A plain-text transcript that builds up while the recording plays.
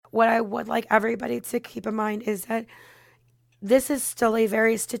what I would like everybody to keep in mind is that this is still a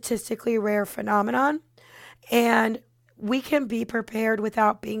very statistically rare phenomenon, and we can be prepared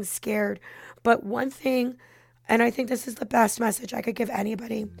without being scared. But one thing, and I think this is the best message I could give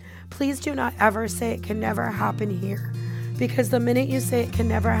anybody, please do not ever say it can never happen here. Because the minute you say it can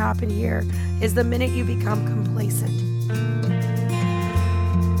never happen here is the minute you become complacent.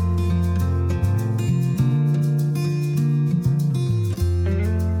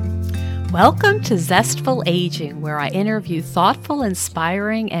 Welcome to Zestful Aging, where I interview thoughtful,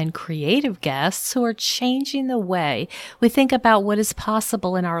 inspiring, and creative guests who are changing the way we think about what is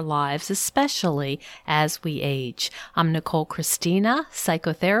possible in our lives, especially as we age. I'm Nicole Christina,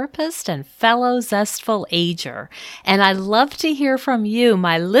 psychotherapist and fellow Zestful Ager, and I love to hear from you,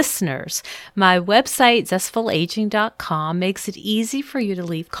 my listeners. My website, zestfulaging.com, makes it easy for you to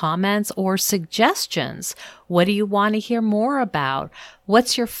leave comments or suggestions. What do you want to hear more about?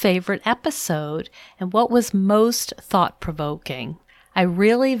 What's your favorite episode? And what was most thought-provoking? I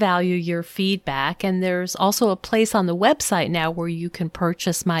really value your feedback, and there's also a place on the website now where you can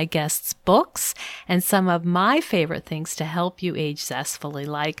purchase my guests' books and some of my favorite things to help you age zestfully,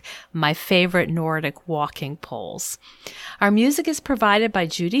 like my favorite Nordic walking poles. Our music is provided by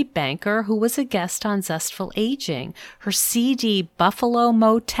Judy Banker, who was a guest on Zestful Aging. Her CD, Buffalo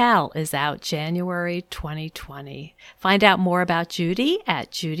Motel, is out January 2020. Find out more about Judy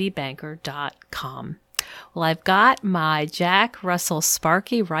at judybanker.com. Well, I've got my Jack Russell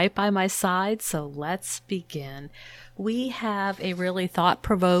Sparky right by my side, so let's begin. We have a really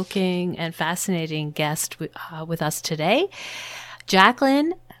thought-provoking and fascinating guest with us today.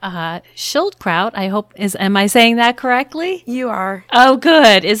 Jacqueline Schildkraut, am I saying that correctly? You are. Oh,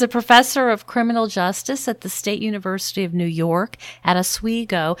 good. Is a professor of criminal justice at the State University of New York at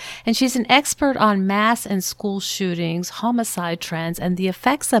Oswego, and she's an expert on mass and school shootings, homicide trends, and the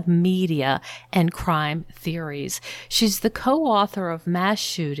effects of media and crime theories. She's the co-author of Mass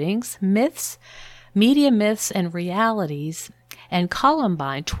Shootings, Media Myths and Realities, and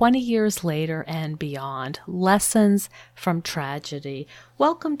Columbine, 20 Years Later and Beyond, Lessons from Tragedy.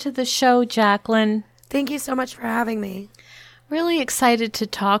 Welcome to the show, Jacqueline. Thank you so much for having me. Really excited to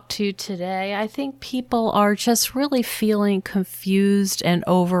talk to you today. I think people are just really feeling confused and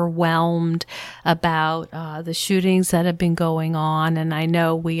overwhelmed about the shootings that have been going on. And I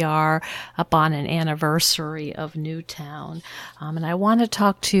know we are up on an anniversary of Newtown. And I want to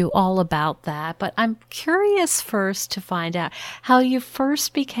talk to you all about that. But I'm curious first to find out how you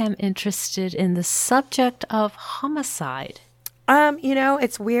first became interested in the subject of homicide.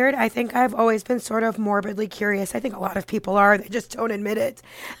 It's weird. I think I've always been sort of morbidly curious. I think a lot of people are. They just don't admit it.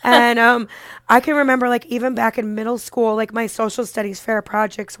 And I can remember, like, even back in middle school, like, my social studies fair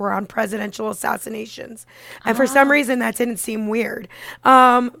projects were on presidential assassinations. And for some reason, that didn't seem weird.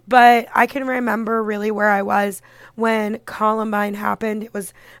 But I can remember really where I was when Columbine happened. It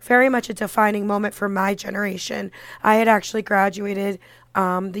was very much a defining moment for my generation. I had actually graduated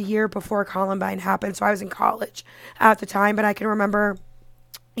the year before Columbine happened. So I was in college at the time, but I can remember,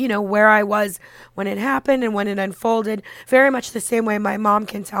 where I was when it happened and when it unfolded, very much the same way my mom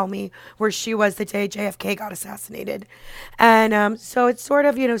can tell me where she was the day JFK got assassinated. And so it sort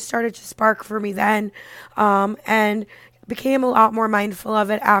of, started to spark for me then, and became a lot more mindful of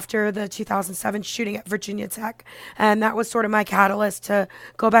it after the 2007 shooting at Virginia Tech. And that was sort of my catalyst to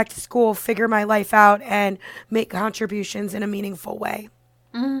go back to school, figure my life out, and make contributions in a meaningful way.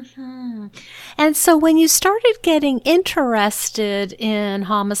 Mm-hmm. And so when you started getting interested in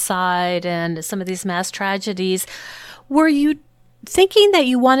homicide and some of these mass tragedies, were you thinking that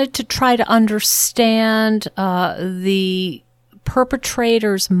you wanted to try to understand the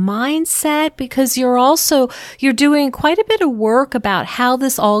perpetrator's mindset? Because you're doing quite a bit of work about how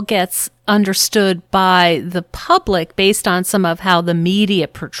this all gets understood by the public based on some of how the media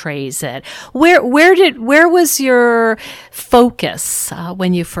portrays it. Where was your focus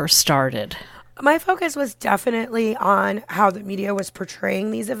when you first started? My focus was definitely on how the media was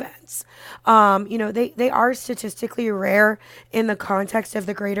portraying these events. They are statistically rare in the context of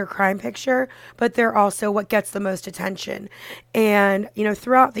the greater crime picture, but they're also what gets the most attention. And,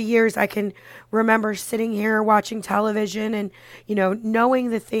 throughout the years, I can remember sitting here watching television and, knowing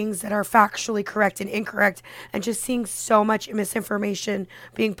the things that are factually correct and incorrect, and just seeing so much misinformation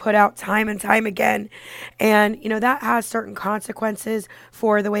being put out time and time again. And, that has certain consequences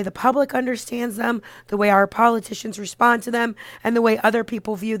for the way the public understands them, the way our politicians respond to them, and the way other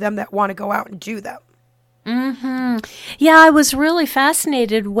people view them that want to go out and do them. Hmm. Yeah, I was really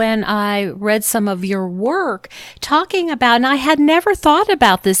fascinated when I read some of your work talking about, and I had never thought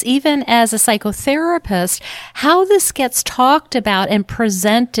about this, even as a psychotherapist, how this gets talked about and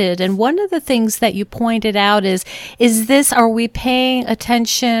presented. And one of the things that you pointed out are we paying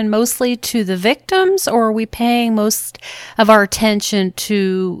attention mostly to the victims, or are we paying most of our attention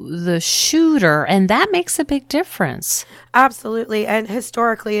to the shooter? And that makes a big difference. Absolutely. And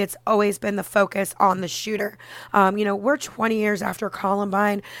historically, it's always been the focus on the shooter. We're 20 years after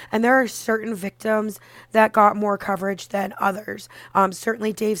Columbine, and there are certain victims that got more coverage than others.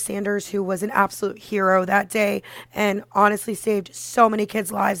 Certainly, Dave Sanders, who was an absolute hero that day and honestly saved so many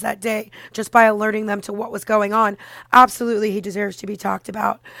kids' lives that day just by alerting them to what was going on. Absolutely, he deserves to be talked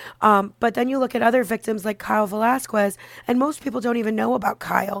about. But then you look at other victims like Kyle Velasquez, and most people don't even know about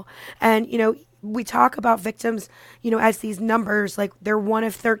Kyle. And, we talk about victims, as these numbers, like they're one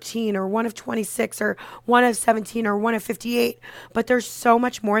of 13 or one of 26 or one of 17 or one of 58. But there's so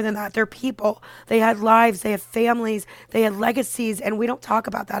much more than that. They're people. They had lives, they have families, they had legacies, and we don't talk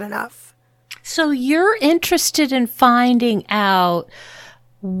about that enough. So you're interested in finding out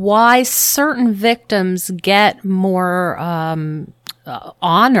why certain victims get more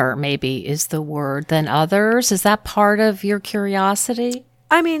honor, maybe is the word, than others. Is that part of your curiosity?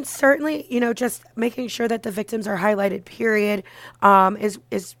 I mean, certainly, just making sure that the victims are highlighted, period,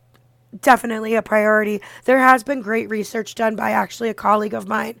 is definitely a priority. There has been great research done by actually a colleague of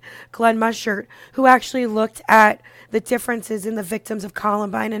mine, Glenn Mushert, who actually looked at the differences in the victims of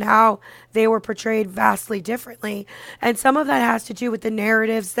Columbine and how they were portrayed vastly differently. And some of that has to do with the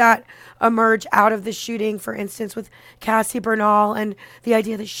narratives that emerge out of the shooting, for instance, with Cassie Bernal and the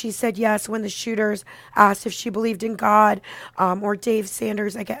idea that she said yes when the shooters asked if she believed in God, or Dave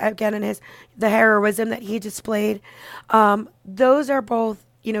Sanders, again, in the heroism that he displayed. Those are both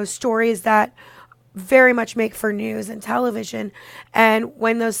stories that very much make for news and television. And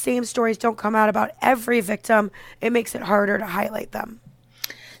when those same stories don't come out about every victim, it makes it harder to highlight them.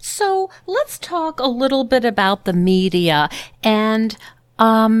 So let's talk a little bit about the media and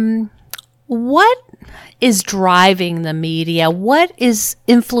what is driving the media? What is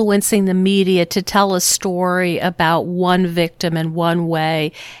influencing the media to tell a story about one victim in one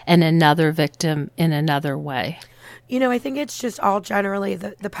way and another victim in another way? I think it's just all generally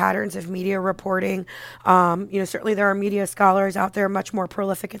the patterns of media reporting. Certainly there are media scholars out there much more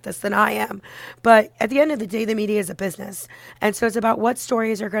prolific at this than I am. But at the end of the day, the media is a business. And so it's about what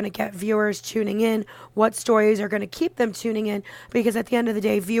stories are going to get viewers tuning in, what stories are going to keep them tuning in, because at the end of the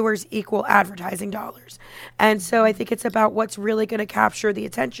day, viewers equal advertising dollars. And so I think it's about what's really going to capture the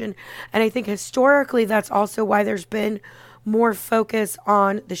attention. And I think historically, that's also why there's been more focus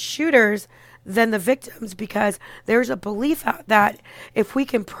on the shooters than the victims, because there's a belief out that if we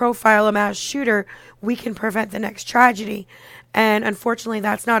can profile a mass shooter, we can prevent the next tragedy. And unfortunately,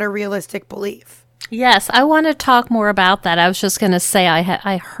 that's not a realistic belief. Yes, I want to talk more about that. I was just going to say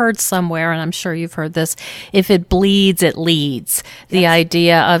I heard somewhere, and I'm sure you've heard this, if it bleeds, it leads. The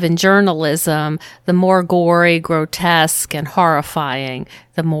idea of, in journalism, the more gory, grotesque, and horrifying,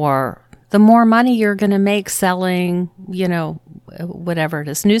 the more money you're going to make selling, whatever it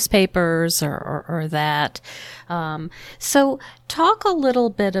is, newspapers or that. So talk a little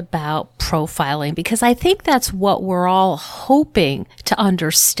bit about profiling, because I think that's what we're all hoping to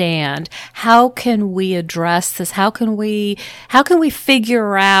understand. How can we address this? How can we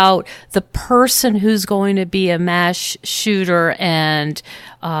figure out the person who's going to be a mass shooter and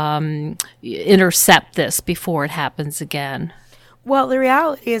intercept this before it happens again? Well, the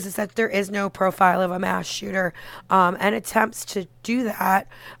reality is that there is no profile of a mass shooter, and attempts to do that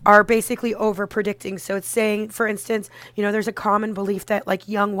are basically over predicting. So it's saying, for instance, there's a common belief that like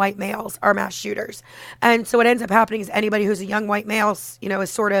young white males are mass shooters. And so what ends up happening is anybody who's a young white male, is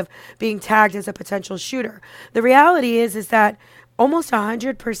sort of being tagged as a potential shooter. The reality is that almost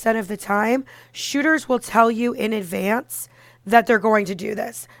 100% of the time, shooters will tell you in advance that they're going to do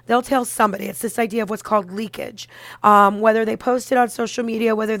this. They'll tell somebody. It's this idea of what's called leakage. Whether they post it on social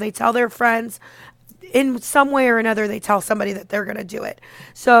media, whether they tell their friends, in some way or another, they tell somebody that they're going to do it.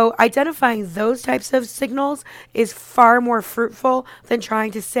 So identifying those types of signals is far more fruitful than trying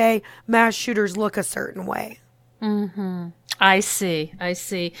to say mass shooters look a certain way. Mm-hmm. I see.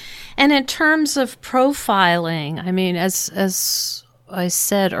 And in terms of profiling, I mean, as I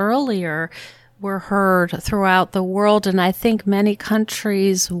said earlier, we're heard throughout the world, and I think many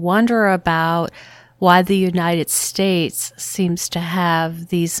countries wonder about why the United States seems to have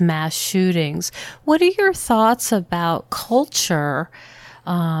these mass shootings. What are your thoughts about culture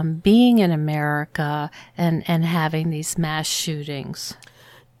being in America and having these mass shootings?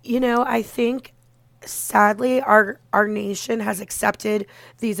 I think sadly our nation has accepted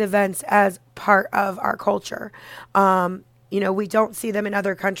these events as part of our culture. We don't see them in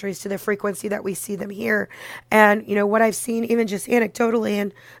other countries to the frequency that we see them here. And, what I've seen, even just anecdotally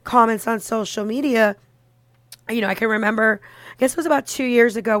in comments on social media, I can remember, I guess it was about 2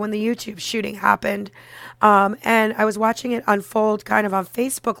 years ago when the YouTube shooting happened. And I was watching it unfold kind of on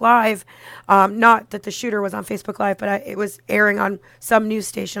Facebook Live. Not that the shooter was on Facebook Live, but it was airing on some news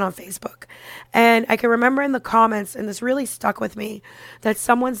station on Facebook. And I can remember in the comments, and this really stuck with me, that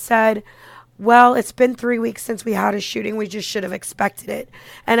someone said, well, it's been 3 weeks since we had a shooting. We just should have expected it.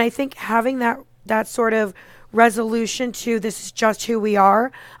 And I think having that sort of resolution to this is just who we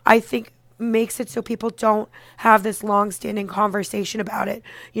are, I think makes it so people don't have this long-standing conversation about it,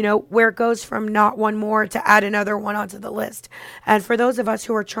 where it goes from not one more to add another one onto the list. And for those of us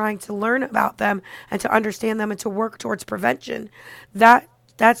who are trying to learn about them and to understand them and to work towards prevention, that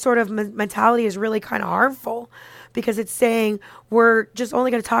sort of mentality is really kind of harmful, because it's saying we're just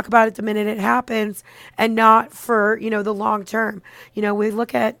only going to talk about it the minute it happens and not for, the long term. We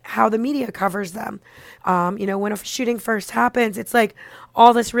look at how the media covers them. When a shooting first happens, it's like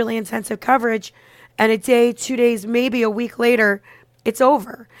all this really intensive coverage, and a day, 2 days, maybe a week later, it's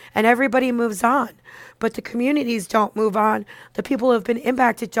over and everybody moves on. But the communities don't move on. The people who have been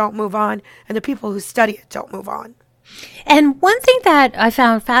impacted don't move on. And the people who study it don't move on. And one thing that I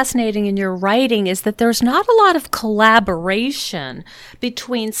found fascinating in your writing is that there's not a lot of collaboration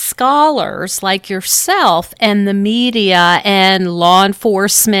between scholars like yourself and the media and law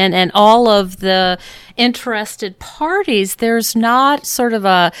enforcement and all of the interested parties. There's not sort of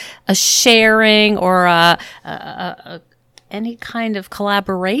a sharing or any kind of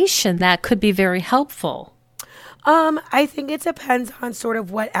collaboration that could be very helpful. I think it depends on sort of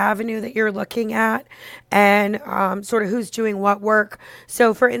what avenue that you're looking at and sort of who's doing what work.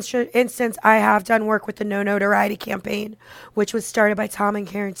 So, for instance, I have done work with the No Notoriety campaign, which was started by Tom and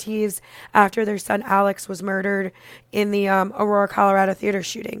Karen Teves after their son Alex was murdered in the Aurora, Colorado theater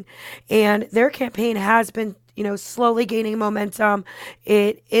shooting. And their campaign has been slowly gaining momentum.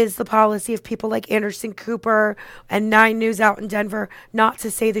 It is the policy of people like Anderson Cooper and 9 News out in Denver not to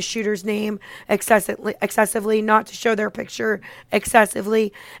say the shooter's name excessively, not to show their picture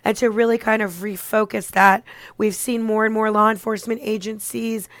excessively, and to really kind of refocus that. We've seen more and more law enforcement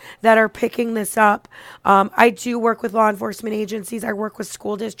agencies that are picking this up. I do work with law enforcement agencies. I work with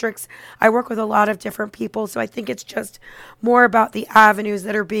school districts. I work with a lot of different people. So I think it's just more about the avenues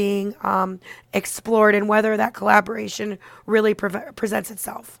that are being explored and whether that collaboration really presents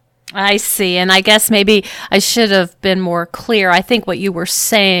itself. I see. And I guess maybe I should have been more clear. I think what you were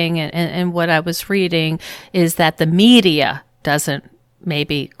saying and what I was reading is that the media doesn't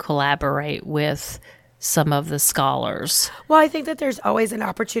maybe collaborate with some of the scholars. Well, I think that there's always an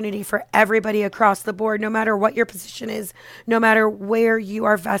opportunity for everybody across the board, no matter what your position is, no matter where you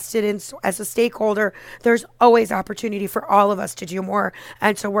are vested in as a stakeholder. There's always opportunity for all of us to do more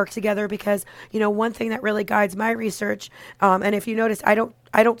and to work together, because, one thing that really guides my research, and if you notice, I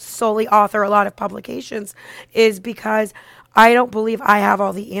don't solely author a lot of publications, is because I don't believe I have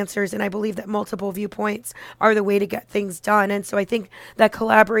all the answers, and I believe that multiple viewpoints are the way to get things done. And so I think that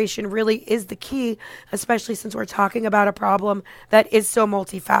collaboration really is the key, especially since we're talking about a problem that is so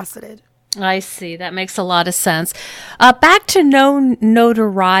multifaceted. I see. That makes a lot of sense. Back to No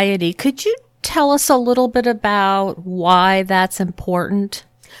Notoriety. Could you tell us a little bit about why that's important?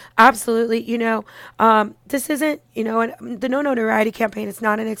 Absolutely. This isn't, the No Notoriety campaign is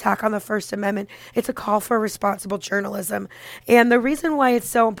not an attack on the First Amendment. It's a call for responsible journalism. And the reason why it's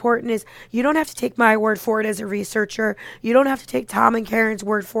so important is you don't have to take my word for it as a researcher. You don't have to take Tom and Karen's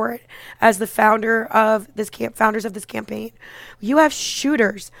word for it as the founders of this campaign. You have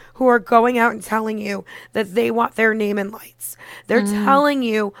shooters who are going out and telling you that they want their name in lights. They're telling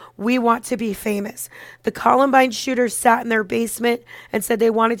you, we want to be famous. The Columbine shooters sat in their basement and said they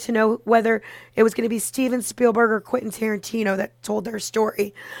wanted to know whether it was going to be Steven Spielberg or Quentin Tarantino that told their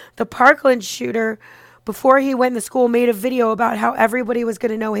story. The Parkland shooter, before he went to school, made a video about how everybody was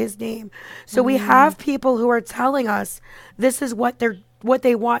going to know his name. So we have people who are telling us this is what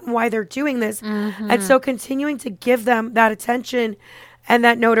they want and why they're doing this. And so continuing to give them that attention and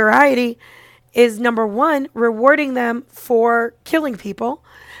that notoriety is, number one, rewarding them for killing people.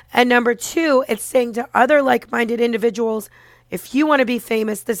 And number two, it's saying to other like-minded individuals, if you want to be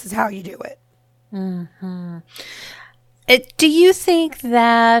famous, this is how you do it. Do you think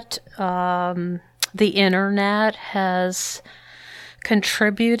that the internet has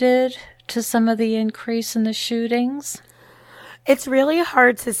contributed to some of the increase in the shootings? It's really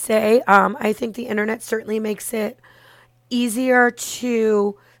hard to say. I think the internet certainly makes it easier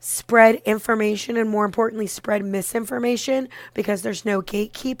to spread information and, more importantly, spread misinformation because there's no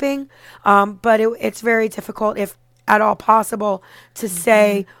gatekeeping. But it's very difficult, if at all possible, to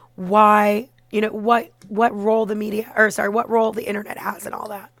say why, what role the media, or sorry, what role the internet has in all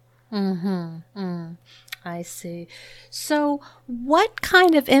that. I see. So, what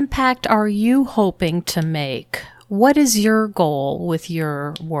kind of impact are you hoping to make? What is your goal with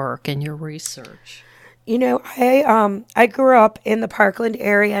your work and your research? I grew up in the Parkland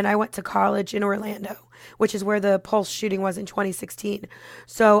area, and I went to college in Orlando, which is where the Pulse shooting was in 2016.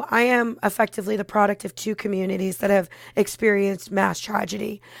 So I am effectively the product of two communities that have experienced mass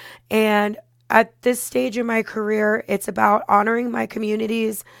tragedy. And at this stage in my career, it's about honoring my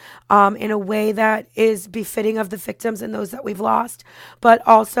communities in a way that is befitting of the victims and those that we've lost. But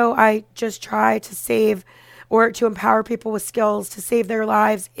also, I just try to save or to empower people with skills to save their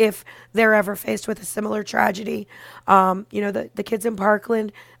lives if they're ever faced with a similar tragedy. The kids in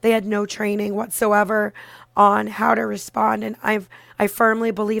Parkland, they had no training whatsoever on how to respond. And I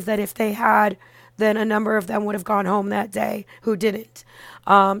firmly believe that if they had, then a number of them would have gone home that day who didn't.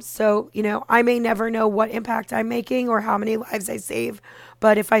 I may never know what impact I'm making or how many lives I save,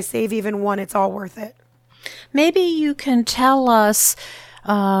 but if I save even one, it's all worth it. Maybe you can tell us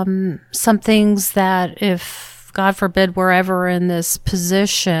some things that, if God forbid we're ever in this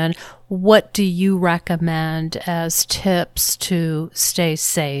position, what do you recommend as tips to stay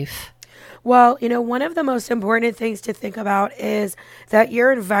safe? Well, one of the most important things to think about is that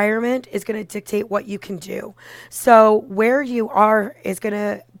your environment is going to dictate what you can do. So where you are is going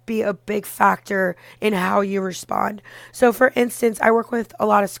to be a big factor in how you respond. So for instance, I work with a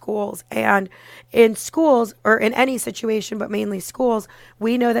lot of schools, and in schools, or in any situation, but mainly schools,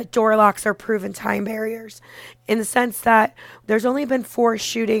 we know that door locks are proven time barriers, in the sense that there's only been 4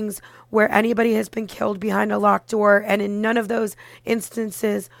 shootings where anybody has been killed behind a locked door, and in none of those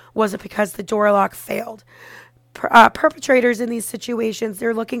instances was it because the door lock failed. Perpetrators in these situations,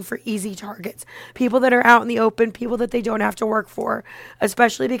 they're looking for easy targets, people that are out in the open, people that they don't have to work for,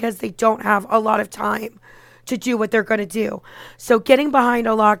 especially because they don't have a lot of time to do what they're going to do. So getting behind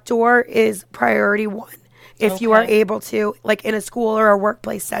a locked door is priority 1. If you are able to, like in a school or a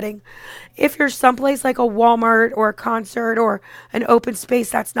workplace setting. If you're someplace like a Walmart or a concert or an open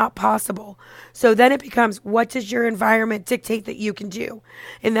space, that's not possible. So then it becomes, what does your environment dictate that you can do?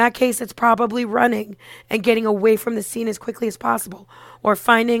 In that case, it's probably running and getting away from the scene as quickly as possible, or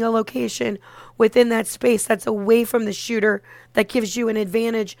finding a location within that space that's away from the shooter that gives you an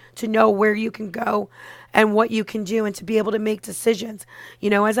advantage to know where you can go and what you can do and to be able to make decisions.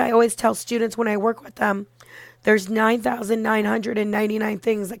 As I always tell students when I work with them, there's 9,999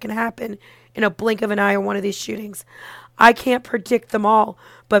 things that can happen in a blink of an eye in one of these shootings. I can't predict them all,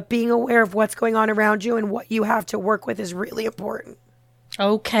 but being aware of what's going on around you and what you have to work with is really important.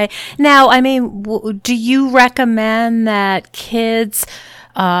 Okay. Now, do you recommend that kids,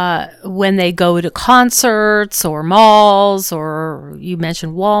 when they go to concerts or malls, or you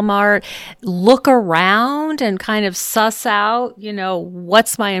mentioned Walmart, look around and kind of suss out,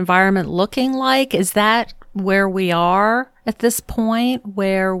 what's my environment looking like? Is that where we are at this point,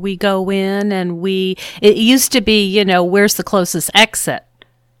 where we go in and it used to be, where's the closest exit?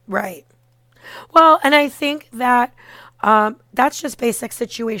 Right. Well, and I think that that's just basic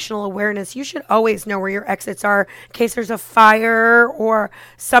situational awareness. You should always know where your exits are in case there's a fire or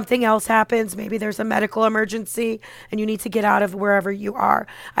something else happens. Maybe there's a medical emergency and you need to get out of wherever you are.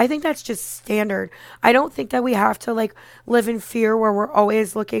 I think that's just standard. I don't think that we have to live in fear where we're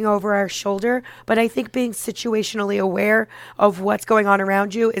always looking over our shoulder, but I think being situationally aware of what's going on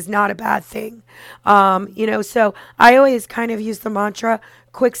around you is not a bad thing. So I always kind of use the mantra,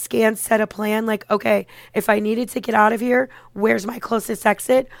 quick scan, set a plan. Okay, if I needed to get out of here, where's my closest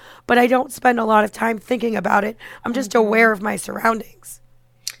exit? But I don't spend a lot of time thinking about it. I'm just aware of my surroundings.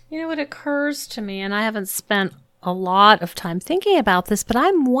 It occurs to me, and I haven't spent a lot of time thinking about this, but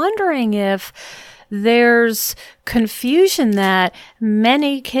I'm wondering if there's confusion that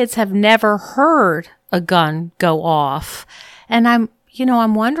many kids have never heard a gun go off. And I'm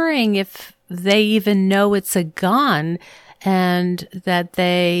wondering if they even know it's a gun, and that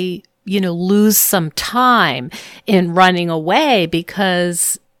they, lose some time in running away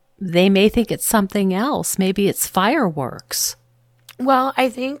because they may think it's something else. Maybe it's fireworks. Well, I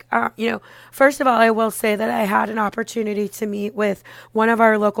think, first of all, I will say that I had an opportunity to meet with one of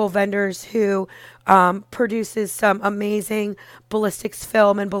our local vendors who produces some amazing ballistics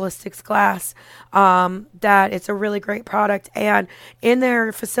film and ballistics glass, that it's a really great product. And in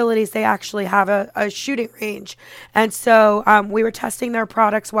their facilities, they actually have a shooting range. And so we were testing their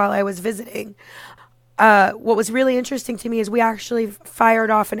products while I was visiting. what was really interesting to me is we actually fired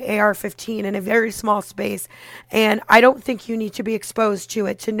off an AR-15 in a very small space, and I don't think you need to be exposed to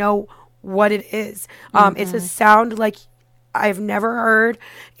it to know what it is. It's a sound like I've never heard.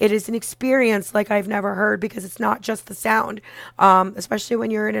 It is an experience like I've never heard, because it's not just the sound. Especially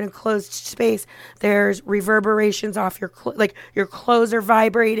when you're in an enclosed space, there's reverberations off your like your clothes are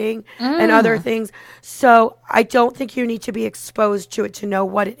vibrating and other things. So I don't think you need to be exposed to it to know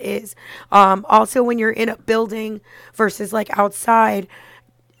what it is. Also, when you're in a building versus like outside,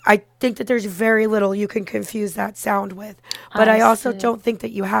 I think that there's very little you can confuse that sound with. But I also don't think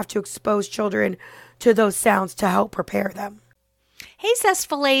that you have to expose children to those sounds to help prepare them. Hey,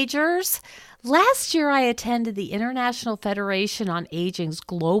 Zestful Agers. Last year, I attended the International Federation on Aging's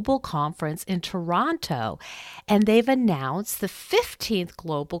Global Conference in Toronto, and they've announced the 15th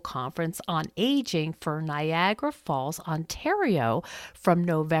Global Conference on Aging for Niagara Falls, Ontario, from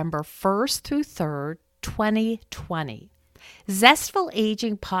November 1st through 3rd, 2020. Zestful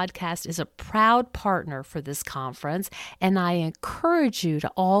Aging Podcast is a proud partner for this conference, and I encourage you to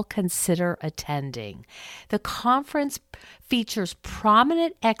all consider attending. The conference features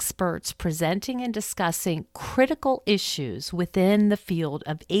prominent experts presenting and discussing critical issues within the field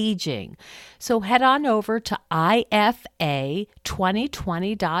of aging. So head on over to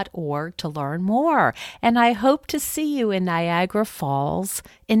ifa2020.org to learn more, and I hope to see you in Niagara Falls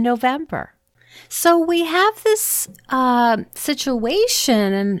in November. So we have this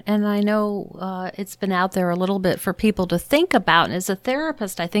situation, and I know it's been out there a little bit for people to think about. And as a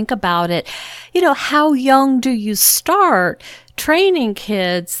therapist, I think about it, how young do you start training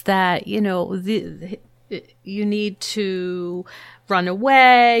kids that, you need to run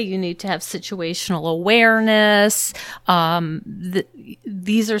away, you need to have situational awareness.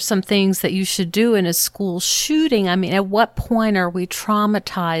 These are some things that you should do in a school shooting. I mean, at what point are we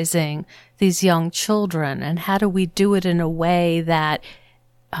traumatizing these young children, and how do we do it in a way that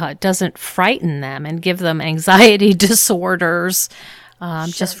doesn't frighten them and give them anxiety disorders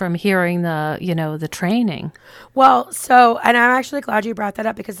just from hearing the training? Well, and I'm actually glad you brought that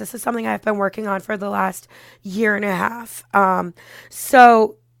up, because this is something I've been working on for the last year and a half.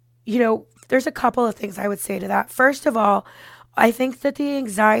 There's a couple of things I would say to that. First of all, I think that the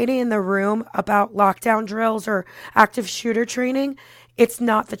anxiety in the room about lockdown drills or active shooter training, it's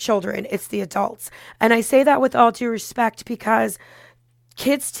not the children, it's the adults. And I say that with all due respect, because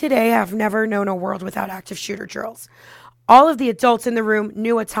kids today have never known a world without active shooter drills. All of the adults in the room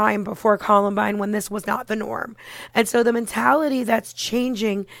knew a time before Columbine when this was not the norm. And so the mentality that's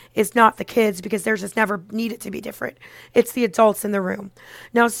changing is not the kids, because theirs has never needed to be different. It's the adults in the room.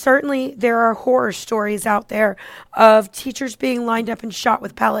 Now, certainly there are horror stories out there of teachers being lined up and shot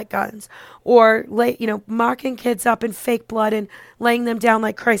with pellet guns, or mocking kids up in fake blood and laying them down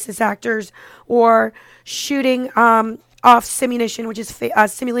like crisis actors, or shooting off simunition, which is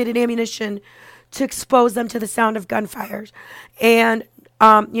simulated ammunition, to expose them to the sound of gunfires. And,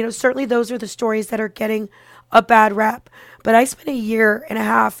 certainly those are the stories that are getting a bad rap. But I spent a year and a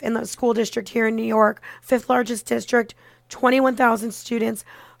half in the school district here in New York, fifth largest district, 21,000 students,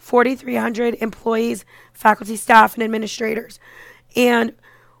 4,300 employees, faculty, staff, and administrators. And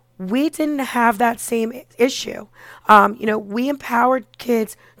we didn't have that same issue. We empowered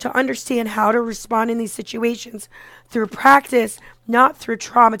kids to understand how to respond in these situations through practice, not through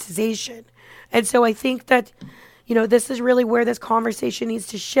traumatization. And so I think that, this is really where this conversation needs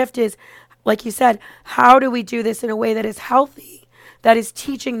to shift is, like you said, how do we do this in a way that is healthy, that is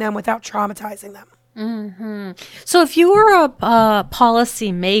teaching them without traumatizing them? Mm-hmm. So if you were a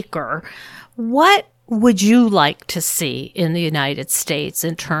policy maker, what would you like to see in the United States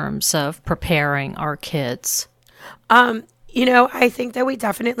in terms of preparing our kids? I think that we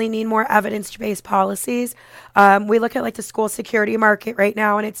definitely need more evidence-based policies. We look at the school security market right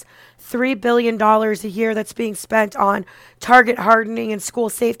now, and it's $3 billion a year that's being spent on target hardening and school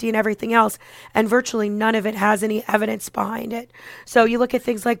safety and everything else, and virtually none of it has any evidence behind it. So you look at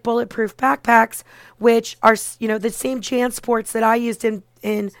things like bulletproof backpacks, which are, the same JanSports that I used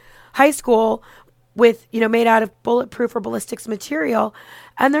in high school, with, made out of bulletproof or ballistics material,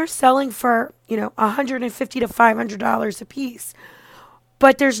 and they're selling for, $150 to $500 a piece.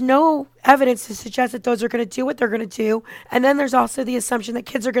 But there's no evidence to suggest that those are going to do what they're going to do. And then there's also the assumption that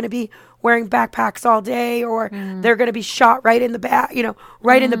kids are going to be wearing backpacks all day, or they're going to be shot right in the back,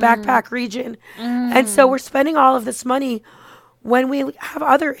 right in the backpack region. And so we're spending all of this money when we have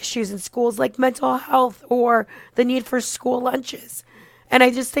other issues in schools like mental health or the need for school lunches. And I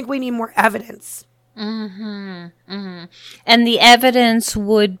just think we need more evidence. Mm-hmm. Mm-hmm. And the evidence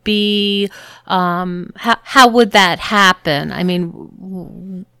would be, how would that happen? I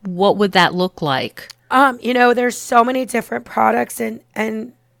mean, what would that look like? There's so many different products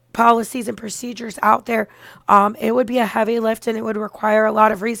and policies and procedures out there. It would be a heavy lift and it would require a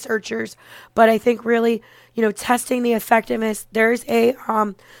lot of researchers. But I think really, testing the effectiveness, there's a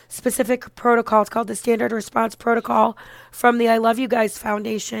specific protocol. It's called the Standard Response Protocol from the I Love You Guys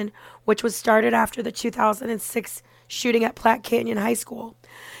Foundation, which was started after the 2006 shooting at Platte Canyon High School.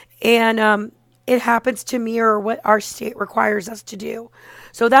 And it happens to mirror what our state requires us to do.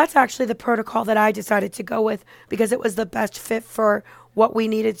 So that's actually the protocol that I decided to go with because it was the best fit for what we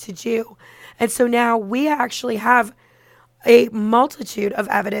needed to do. And so now we actually have a multitude of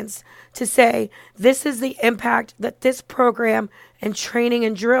evidence to say this is the impact that this program and training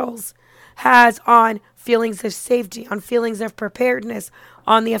and drills has on feelings of safety, on feelings of preparedness,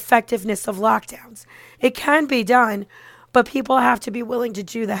 on the effectiveness of lockdowns. It can be done, but people have to be willing to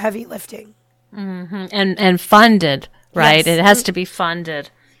do the heavy lifting. Mm-hmm. And funded, right? Yes. It has to be funded.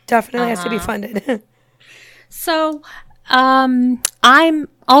 Definitely has to be funded. So I'm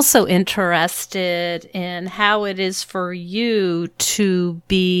also interested in how it is for you to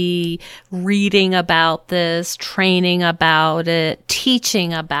be reading about this, training about it,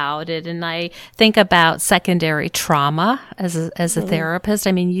 teaching about it. And I think about secondary trauma as a therapist.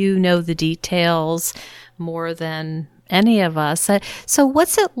 I mean, you know the details more than any of us. So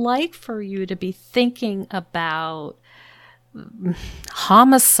what's it like for you to be thinking about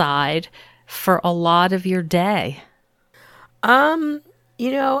homicide for a lot of your day? I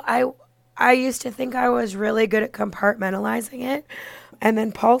used to think I was really good at compartmentalizing it. And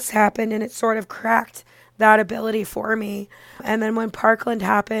then Pulse happened and it sort of cracked that ability for me. And then when Parkland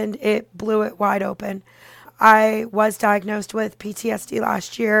happened, it blew it wide open. I was diagnosed with PTSD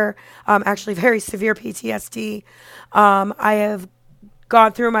last year, actually very severe PTSD. I have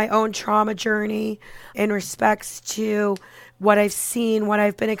gone through my own trauma journey in respects to what I've seen, what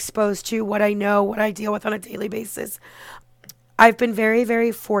I've been exposed to, what I know, what I deal with on a daily basis. I've been very,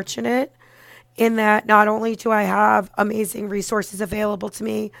 very fortunate in that not only do I have amazing resources available to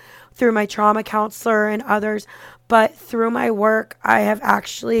me through my trauma counselor and others, but through my work, I have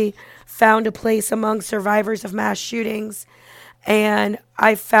actually found a place among survivors of mass shootings. And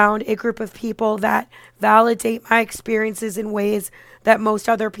I found a group of people that validate my experiences in ways that most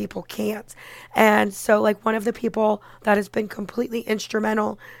other people can't. And so, like, one of the people that has been completely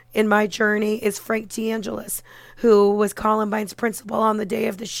instrumental in my journey is Frank DeAngelis, who was Columbine's principal on the day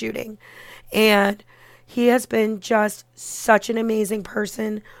of the shooting. And he has been just such an amazing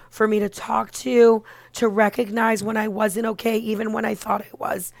person for me to talk to recognize when I wasn't okay, even when I thought I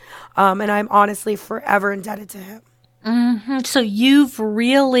was. And I'm honestly forever indebted to him. Mm-hmm. So you've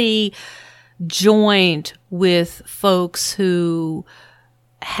really joined with folks who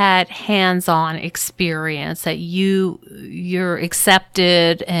had hands-on experience, that you're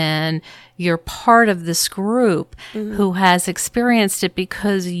accepted and you're part of this group who has experienced it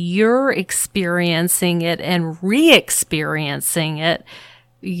because you're experiencing it and re-experiencing it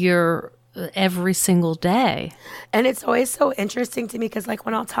every single day. And it's always so interesting to me because, like,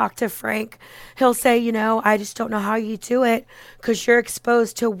 when I'll talk to Frank, he'll say, I just don't know how you do it because you're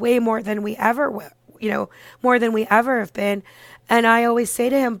exposed to way more than we ever more than we ever have been. And I always say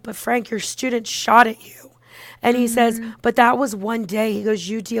to him, but Frank, your students shot at you. And he says, but that was one day. He goes,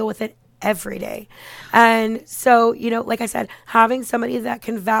 you deal with it every day. And so, like I said, having somebody that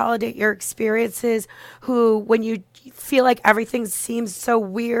can validate your experiences, who, when you feel like everything seems so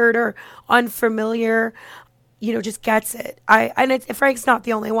weird or unfamiliar, just gets it. Frank's not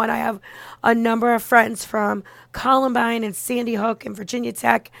the only one. I have a number of friends from Columbine and Sandy Hook and Virginia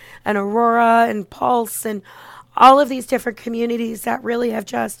Tech and Aurora and Pulse and all of these different communities that really have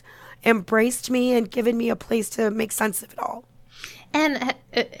just embraced me and given me a place to make sense of it all. And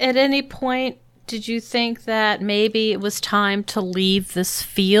at any point, did you think that maybe it was time to leave this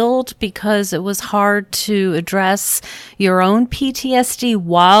field because it was hard to address your own PTSD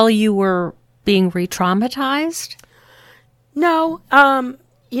while you were being re-traumatized? No.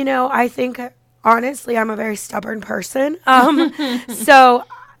 I think, honestly, I'm a very stubborn person. So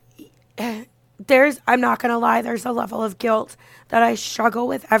I'm not going to lie, there's a level of guilt that I struggle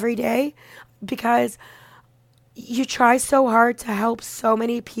with every day because you try so hard to help so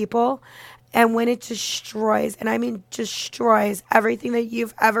many people. And when it destroys, and I mean destroys everything that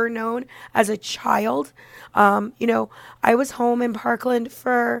you've ever known as a child. I was home in Parkland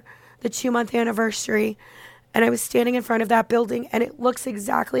for the 2-month anniversary, and I was standing in front of that building, and it looks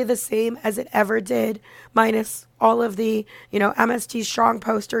exactly the same as it ever did, minus all of the, MST strong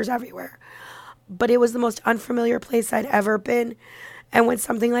posters everywhere. But it was the most unfamiliar place I'd ever been. And when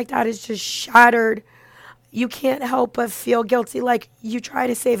something like that is just shattered, you can't help but feel guilty. Like, you try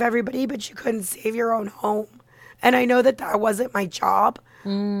to save everybody, but you couldn't save your own home. And I know that that wasn't my job,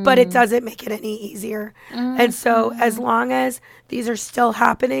 but it doesn't make it any easier. And so as long as these are still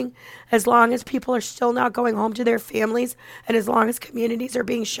happening, as long as people are still not going home to their families, and as long as communities are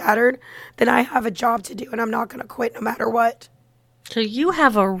being shattered, then I have a job to do, and I'm not going to quit no matter what. So you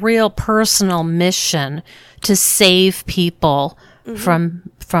have a real personal mission to save people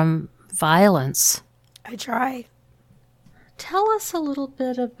from violence. I try. Tell us a little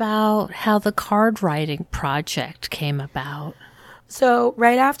bit about how the card writing project came about. So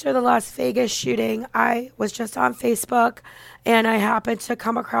right after the Las Vegas shooting, I was just on Facebook, and I happened to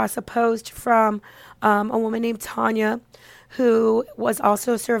come across a post from a woman named Tanya, who was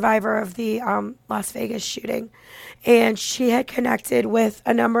also a survivor of the Las Vegas shooting. And she had connected with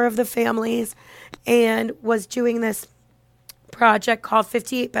a number of the families and was doing this project called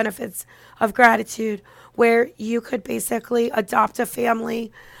 58 Benefits of Gratitude, where you could basically adopt a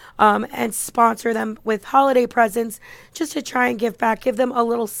family and sponsor them with holiday presents just to try and give back, give them a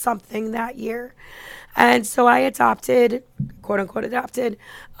little something that year. And so I adopted, quote unquote adopted,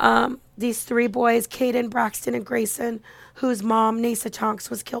 these 3 boys, Caden, Braxton, and Grayson, whose mom, Nasa Tonks,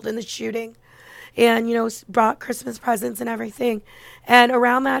 was killed in the shooting. And, you know, brought Christmas presents and everything. And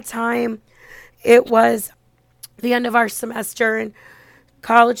around that time, it was the end of our semester, and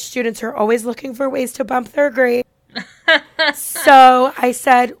college students are always looking for ways to bump their grade. So I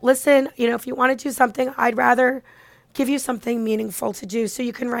said, listen, you know, if you want to do something, I'd rather give you something meaningful to do so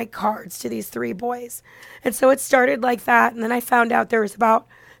you can write cards to these 3 boys. And so it started like that. And then I found out there was about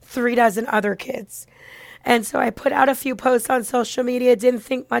 3 dozen other kids. And so I put out a few posts on social media, didn't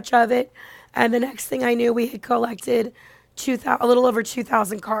think much of it. And the next thing I knew, we had collected a little over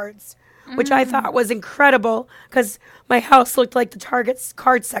 2,000 cards, which I thought was incredible because my house looked like the Target's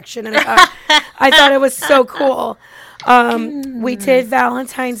card section. And I thought it was so cool. We did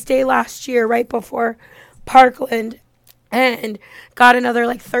Valentine's Day last year, right before Parkland, and got another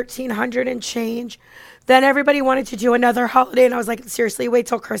like 1,300 and change. Then everybody wanted to do another holiday, and I was like, seriously, wait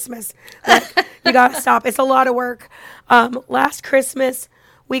till Christmas. Like, you got to stop. It's a lot of work. Last Christmas,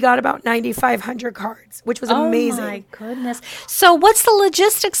 we got about 9,500 cards, which was amazing. Oh, my goodness. So what's the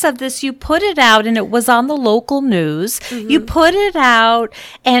logistics of this? You put it out, and it was on the local news. You put it out,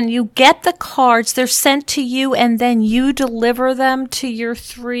 and you get the cards. They're sent to you, and then you deliver them to your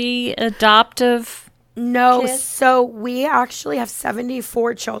 3 adoptive kids? So we actually have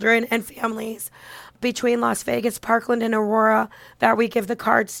 74 children and families between Las Vegas, Parkland, and Aurora that we give the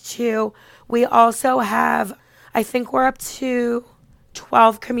cards to. We also have, I think we're up to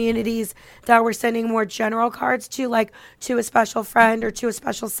 12 communities that we're sending more general cards to, like to a special friend or to a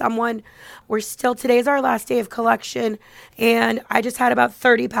special someone. Today's our last day of collection, and I just had about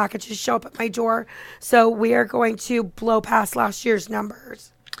 30 packages show up at my door. So we are going to blow past last year's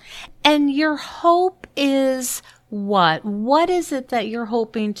numbers. And your hope is what? What is it that you're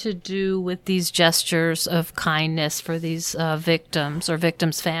hoping to do with these gestures of kindness for these victims or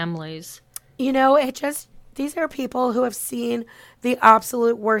victims' families? You know, these are people who have seen the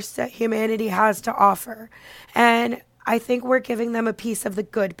absolute worst that humanity has to offer. And I think we're giving them a piece of the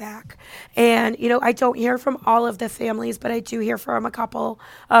good back. And, you know, I don't hear from all of the families, but I do hear from a couple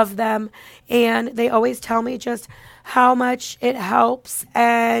of them. And they always tell me just how much it helps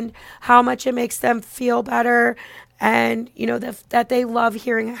and how much it makes them feel better. And, you know, that they love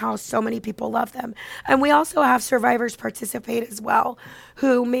hearing how so many people love them. And we also have survivors participate as well,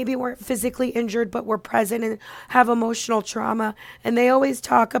 who maybe weren't physically injured, but were present and have emotional trauma. And they always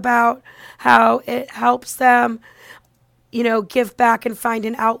talk about how it helps them, you know, give back and find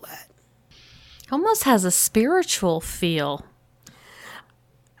an outlet. Almost has a spiritual feel.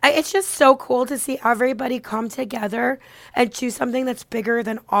 It's just so cool to see everybody come together and do something that's bigger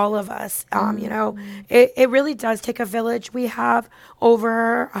than all of us. You know, it really does take a village. We have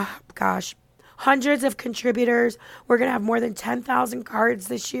over, hundreds of contributors. We're going to have more than 10,000 cards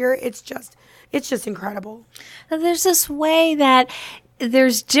this year. It's just incredible. Now, there's this way that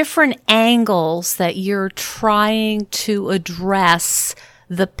there's different angles that you're trying to address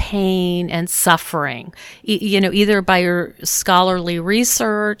the pain and suffering, you know, either by your scholarly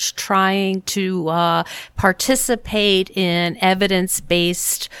research, trying to participate in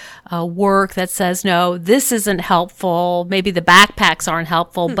evidence-based work that says, no, this isn't helpful. Maybe the backpacks aren't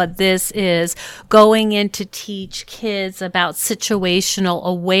helpful, but this is going in to teach kids about situational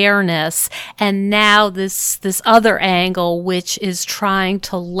awareness. And now this other angle, which is trying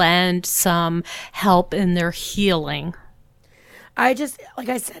to lend some help in their healing. Like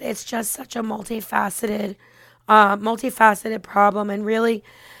I said, it's just such a multifaceted problem. And really,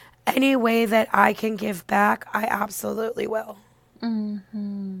 any way that I can give back, I absolutely will.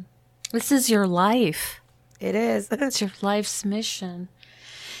 This is your life. It is. It's your life's mission.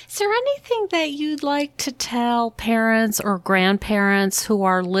 Is there anything that you'd like to tell parents or grandparents who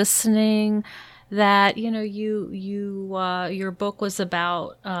are listening that, your book was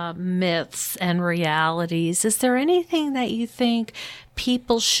about myths and realities? Is there anything that you think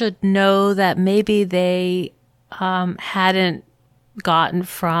people should know that maybe they hadn't gotten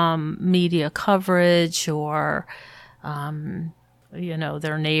from media coverage or,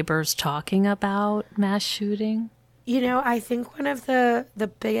 their neighbors talking about mass shooting? I think one of the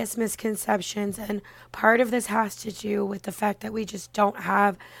biggest misconceptions, and part of this has to do with the fact that we just don't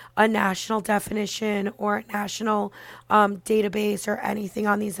have a national definition or a national database or anything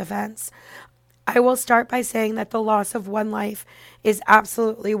on these events. I will start by saying that the loss of one life is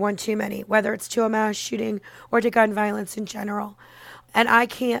absolutely one too many, whether it's to a mass shooting or to gun violence in general. And I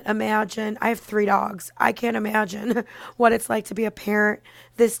can't imagine, I have 3 dogs. I can't imagine what it's like to be a parent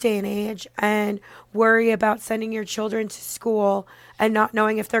this day and age and worry about sending your children to school and not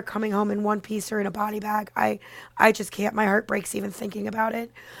knowing if they're coming home in one piece or in a body bag. I just can't. My heart breaks even thinking about it.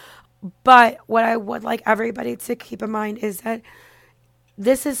 But what I would like everybody to keep in mind is that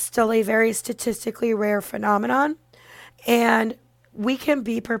this is still a very statistically rare phenomenon, and we can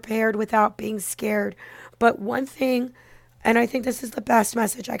be prepared without being scared. But one thing, and I think this is the best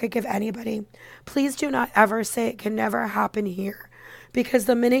message I could give anybody, please do not ever say it can never happen here. Because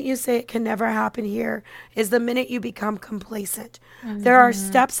the minute you say it can never happen here is the minute you become complacent. There are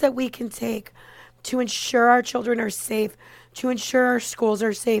steps that we can take to ensure our children are safe, to ensure our schools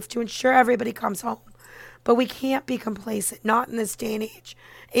are safe, to ensure everybody comes home. But we can't be complacent, not in this day and age.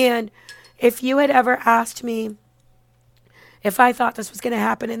 And if you had ever asked me if I thought this was going to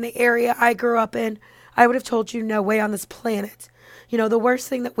happen in the area I grew up in, I would have told you no way on this planet. The worst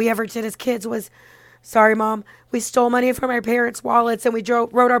thing that we ever did as kids was, sorry, Mom, we stole money from our parents' wallets and we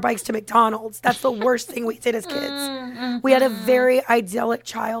rode our bikes to McDonald's. That's the worst thing we did as kids. We had a very idyllic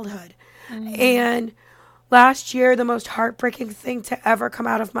childhood. And last year, the most heartbreaking thing to ever come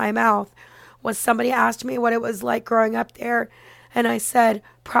out of my mouth was somebody asked me what it was like growing up there. And I said,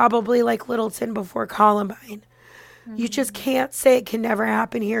 probably like Littleton before Columbine. You just can't say it can never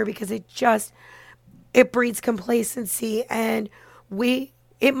happen here because it breeds complacency, and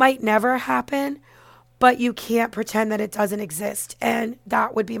it might never happen, but you can't pretend that it doesn't exist. And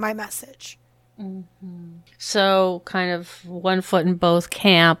that would be my message. So kind of one foot in both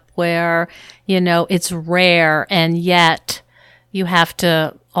camp where, it's rare, and yet you have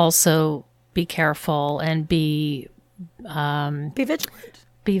to also be careful and be vigilant.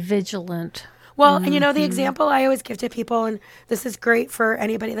 Be vigilant. Well, and the example I always give to people, and this is great for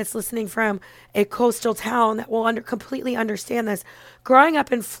anybody that's listening from a coastal town that will completely understand this. Growing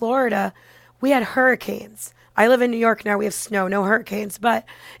up in Florida, we had hurricanes. I live in New York now. We have snow, no hurricanes. But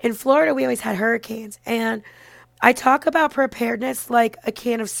in Florida, we always had hurricanes. And I talk about preparedness like a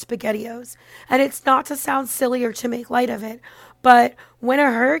can of SpaghettiOs. And it's not to sound silly or to make light of it, but when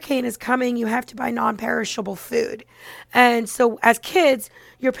a hurricane is coming, you have to buy non-perishable food. And so as kids,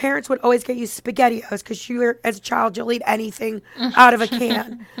 your parents would always get you SpaghettiOs because as a child, you'll eat anything out of a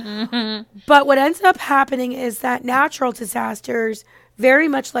can. But what ends up happening is that natural disasters, very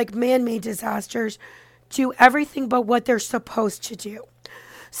much like man-made disasters, do everything but what they're supposed to do.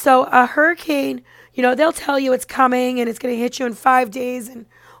 So a hurricane, they'll tell you it's coming and it's going to hit you in 5 days and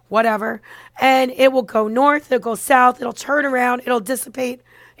whatever. And it will go north, it'll go south, it'll turn around, it'll dissipate.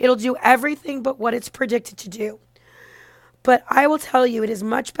 It'll do everything but what it's predicted to do. But I will tell you, it is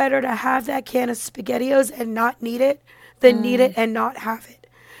much better to have that can of SpaghettiOs and not need it than need it and not have it.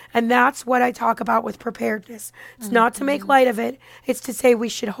 And that's what I talk about with preparedness. It's not to make light of it. It's to say we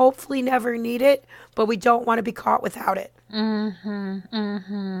should hopefully never need it, but we don't want to be caught without it.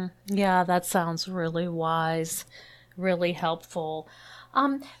 Yeah, that sounds really wise, really helpful.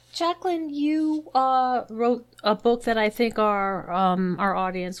 Jacqueline, you wrote a book that I think our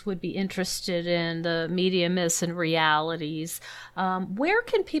audience would be interested in, the media myths and realities. Where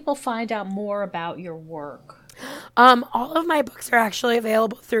can people find out more about your work? All of my books are actually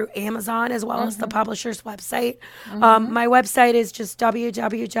available through Amazon as well as the publisher's website. My website is just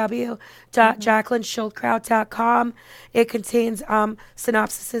www.jacquelineschildkraut.com. It contains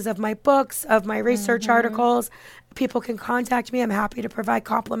synopsises of my books, of my research articles. People can contact me. I'm happy to provide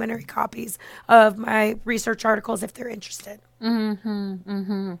complimentary copies of my research articles if they're interested.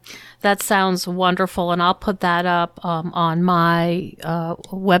 That sounds wonderful, and I'll put that up on my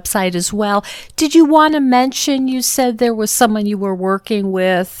website as well. Did you want to mention, you said there was someone you were working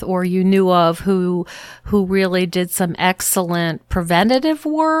with or you knew of who really did some excellent preventative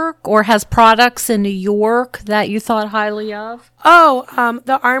work or has products in New York that you thought highly of? Oh,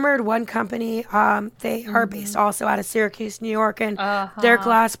 the Armored One Company, they are based also out of Syracuse, New York, and their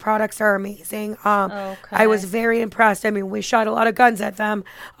glass products are amazing. I was very impressed. I mean, we shot a lot of guns at them,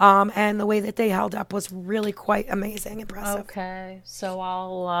 and the way that they held up was really quite amazing, impressive. Okay, so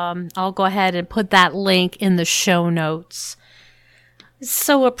I'll go ahead and put that link in the show notes.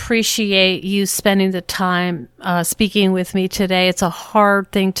 So appreciate you spending the time speaking with me today. It's a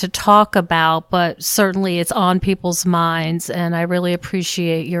hard thing to talk about, but certainly it's on people's minds, and I really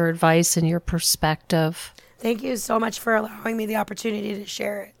appreciate your advice and your perspective. Thank you so much for allowing me the opportunity to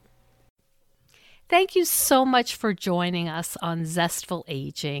share it. Thank you so much for joining us on Zestful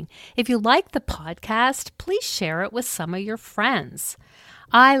Aging. If you like the podcast, please share it with some of your friends.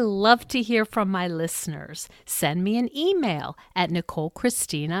 I love to hear from my listeners. Send me an email at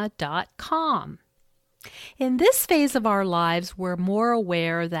NicoleChristina.com. In this phase of our lives, we're more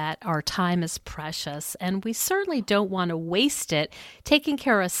aware that our time is precious, and we certainly don't want to waste it taking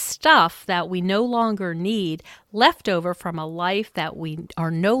care of stuff that we no longer need, left over from a life that we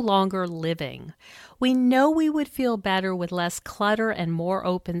are no longer living. We know we would feel better with less clutter and more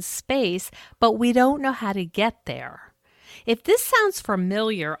open space, but we don't know how to get there. If this sounds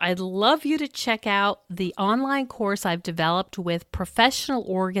familiar, I'd love you to check out the online course I've developed with professional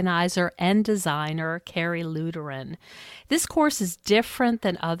organizer and designer Carrie Luderin. This course is different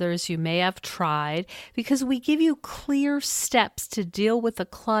than others you may have tried because we give you clear steps to deal with the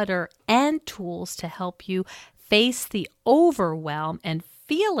clutter and tools to help you face the overwhelm and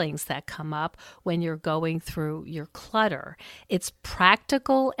feelings that come up when you're going through your clutter. It's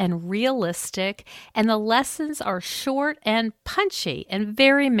practical and realistic, and the lessons are short and punchy and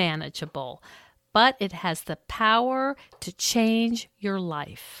very manageable, but it has the power to change your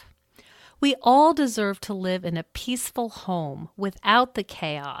life. We all deserve to live in a peaceful home without the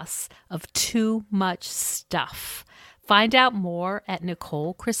chaos of too much stuff. Find out more at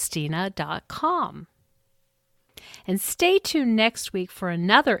NicoleChristina.com. And stay tuned next week for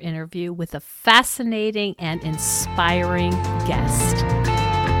another interview with a fascinating and inspiring guest.